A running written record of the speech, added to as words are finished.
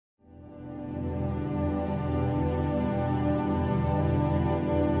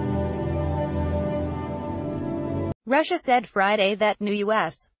Russia said Friday that new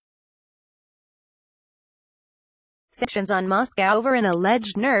U.S. sanctions on Moscow over an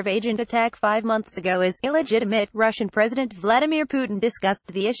alleged nerve agent attack 5 months ago is illegitimate. Russian President Vladimir Putin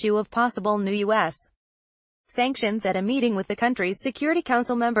discussed the issue of possible new U.S. sanctions at a meeting with the country's Security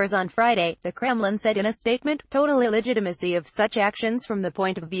Council members on Friday, the Kremlin said in a statement. Total illegitimacy of such actions from the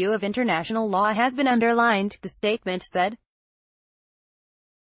point of view of international law has been underlined, the statement said.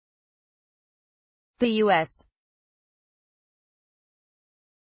 The U.S.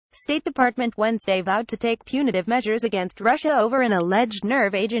 State Department Wednesday vowed to take punitive measures against Russia over an alleged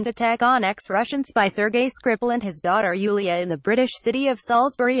nerve agent attack on ex-Russian spy Sergei Skripal and his daughter Yulia in the British city of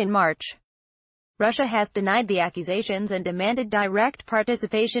Salisbury in March. Russia has denied the accusations and demanded direct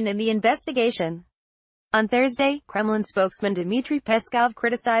participation in the investigation. On Thursday, Kremlin spokesman Dmitry Peskov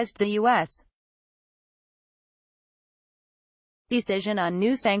criticized the U.S. decision on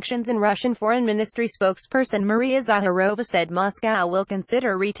new sanctions, and Russian Foreign Ministry spokesperson Maria Zakharova said Moscow will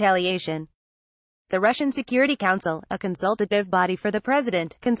consider retaliation. The Russian Security Council, a consultative body for the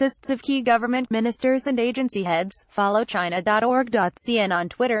president, consists of key government ministers and agency heads. Follow China.org.cn on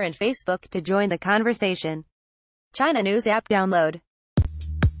Twitter and Facebook to join the conversation. China News app download.